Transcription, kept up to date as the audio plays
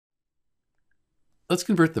Let's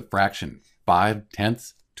convert the fraction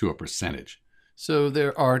 5/10 to a percentage. So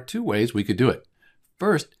there are two ways we could do it.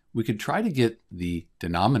 First, we could try to get the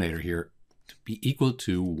denominator here to be equal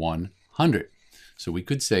to 100. So we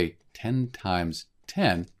could say 10 times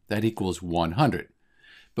 10, that equals 100.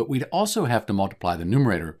 But we'd also have to multiply the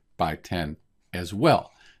numerator by 10 as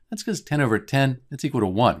well. That's because 10 over 10, that's equal to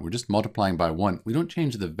 1. We're just multiplying by 1. We don't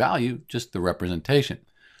change the value, just the representation.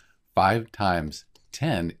 5 times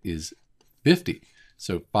 10 is 50.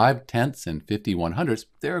 So 5/10 and 50/100,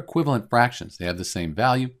 they're equivalent fractions. They have the same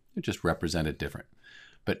value, they're just represented different.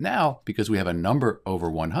 But now, because we have a number over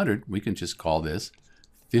 100, we can just call this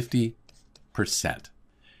 50%.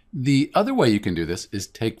 The other way you can do this is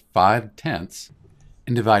take 5/10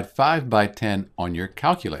 and divide 5 by 10 on your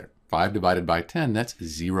calculator. 5 divided by 10, that's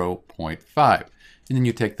 0.5. And then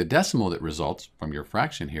you take the decimal that results from your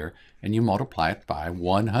fraction here and you multiply it by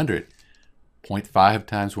 100. 0.5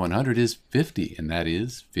 times 100 is 50, and that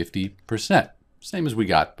is 50%, same as we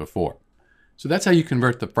got before. So that's how you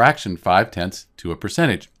convert the fraction 5/10 to a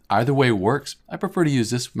percentage. Either way works. I prefer to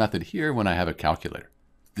use this method here when I have a calculator.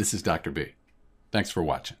 This is Dr. B. Thanks for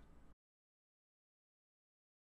watching.